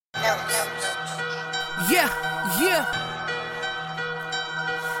Yeah.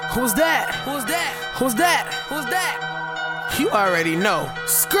 Who's that? You already know.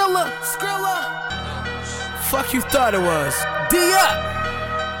 Skrilla. Fuck you thought it was.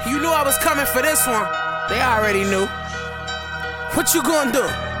 D-Up. You knew I was coming for this one. They already knew. What you gonna do?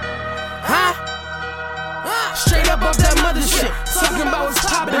 Huh? Straight up off that mother shit. Talking about what's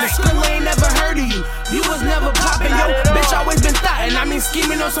poppin'. Skrilla ain't never heard of you. You was never poppin', yo. Bitch always been thottin'. I mean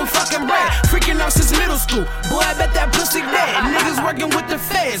scheming on some fucking bread. Freaking out since middle school. Boy, I bet that pussy dead. Niggas working with the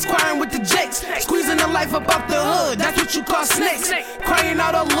feds, crying with the jakes. Squeezing the life up off the hood. That's what you call snakes. Crying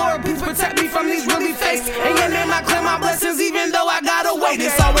out, oh Lord, please protect me from these really fakes. In your name I claim my blessings even though I gotta wait.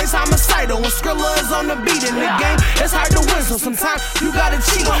 It's always homicidal when Skrilla is on the beat. In the game, it's hard to win, so sometimes you gotta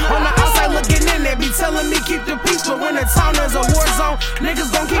cheat. On the outside looking in, they be telling me keep the peace, but when the town is a war zone,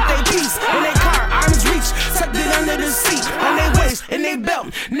 niggas gon' keep their peace. In their car, arms reach, tucked it under the seat. On their waist, in their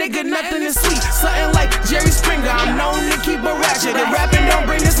belt, nigga, nothing is sweet. Something like Jerry Springer, I'm known to keep a ratchet. If rapping don't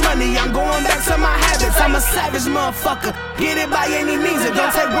bring this money, I'm going back to my habits. I'm a savage motherfucker, get it by any means. It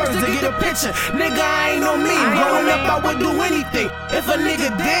don't take words to get a picture. Nigga, I ain't no meme. Growing up, I would do anything if a nigga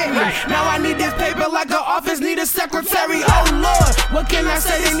dared me. Now I need this paper like an office need a secretary. Oh Lord, what can I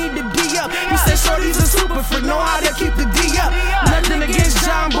say? They need to D up. You said shorty's a super freak, know how to keep the D up. Nothing against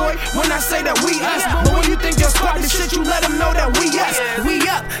John Boy when I say that we us, but when you think your squad the shit, you let them know that we us. We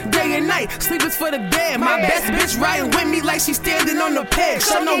up day and night, sleep is for the dead. My best bitch riding with me like she standing on the peg.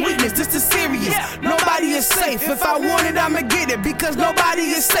 Show no weakness, this is serious. Nobody is safe. If I want it, I'ma get it because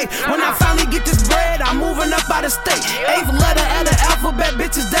nobody is safe. When I finally get this bread, I'm moving up out of state. Eighth letter of the alphabet,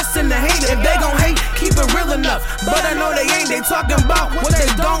 bitches destined to hate it. If they gon' hate, keep it real enough. But I know they ain't. They talking about what they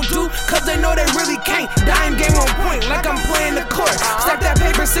don't do, cause they know they really can't. Dying game on point, like I'm playing the court. Stack that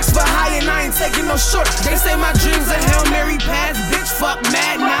paper 6 foot high and I ain't taking no short. They say my dreams are Hail Mary pass. Bitch, fuck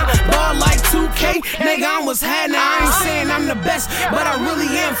mad now. Ball like 2K, nigga, I was had now. I ain't saying I'm the best, but I really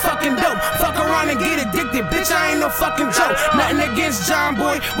am fucking dope. Fuck around and get addicted, bitch, I ain't no fucking joke. Nothing against John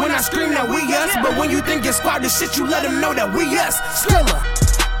Boy when I scream that we us, but when you think your squad the shit, you let them know that we us. Skrilla.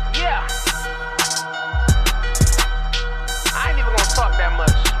 Yeah.